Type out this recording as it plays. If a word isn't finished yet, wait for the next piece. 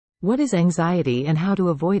What is anxiety and how to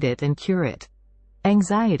avoid it and cure it?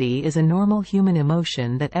 Anxiety is a normal human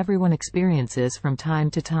emotion that everyone experiences from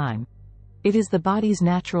time to time. It is the body's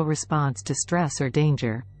natural response to stress or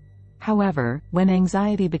danger. However, when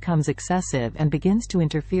anxiety becomes excessive and begins to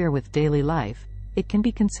interfere with daily life, it can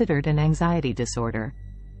be considered an anxiety disorder.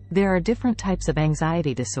 There are different types of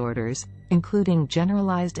anxiety disorders, including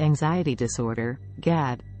generalized anxiety disorder,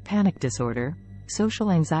 GAD, panic disorder,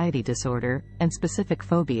 social anxiety disorder, and specific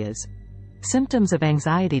phobias. Symptoms of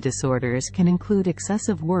anxiety disorders can include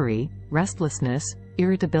excessive worry, restlessness,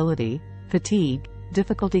 irritability, fatigue,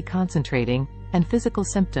 difficulty concentrating, and physical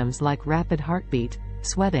symptoms like rapid heartbeat,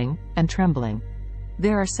 sweating, and trembling.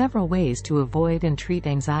 There are several ways to avoid and treat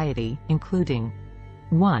anxiety, including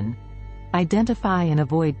 1. Identify and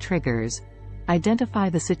avoid triggers. Identify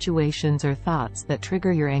the situations or thoughts that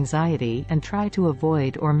trigger your anxiety and try to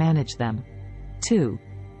avoid or manage them. 2.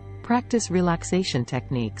 Practice relaxation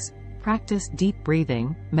techniques. Practice deep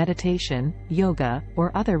breathing, meditation, yoga,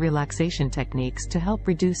 or other relaxation techniques to help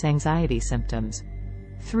reduce anxiety symptoms.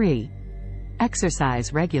 3.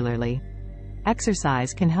 Exercise regularly.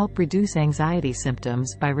 Exercise can help reduce anxiety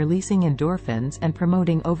symptoms by releasing endorphins and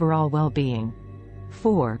promoting overall well-being.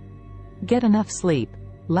 4. Get enough sleep.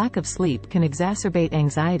 Lack of sleep can exacerbate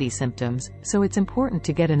anxiety symptoms, so it's important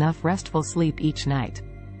to get enough restful sleep each night.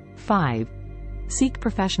 5. Seek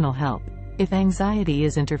professional help. If anxiety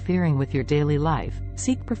is interfering with your daily life,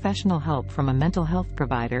 seek professional help from a mental health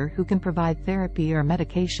provider who can provide therapy or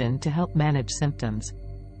medication to help manage symptoms.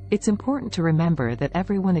 It's important to remember that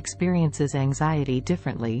everyone experiences anxiety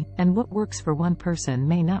differently, and what works for one person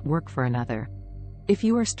may not work for another. If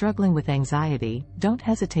you are struggling with anxiety, don't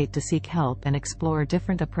hesitate to seek help and explore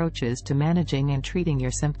different approaches to managing and treating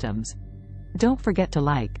your symptoms. Don't forget to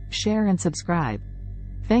like, share and subscribe.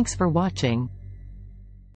 Thanks for watching.